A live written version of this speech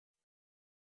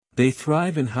They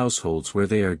thrive in households where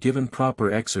they are given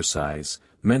proper exercise,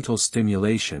 mental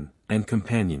stimulation, and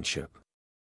companionship.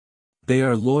 They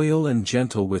are loyal and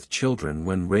gentle with children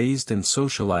when raised and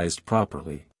socialized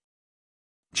properly.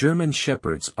 German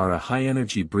Shepherds are a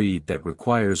high-energy breed that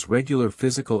requires regular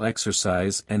physical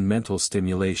exercise and mental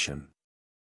stimulation.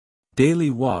 Daily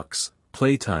walks,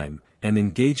 playtime, and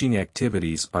engaging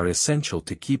activities are essential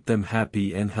to keep them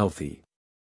happy and healthy.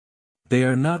 They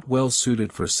are not well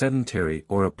suited for sedentary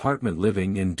or apartment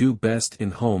living and do best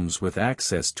in homes with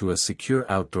access to a secure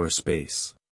outdoor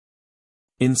space.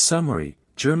 In summary,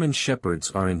 German Shepherds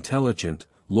are intelligent,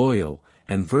 loyal,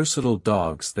 and versatile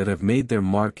dogs that have made their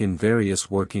mark in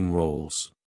various working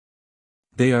roles.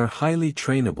 They are highly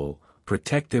trainable,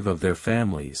 protective of their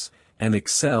families, and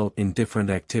excel in different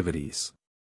activities.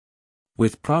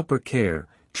 With proper care,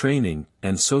 training,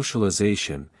 and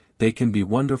socialization, they can be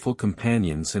wonderful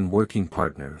companions and working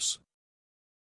partners.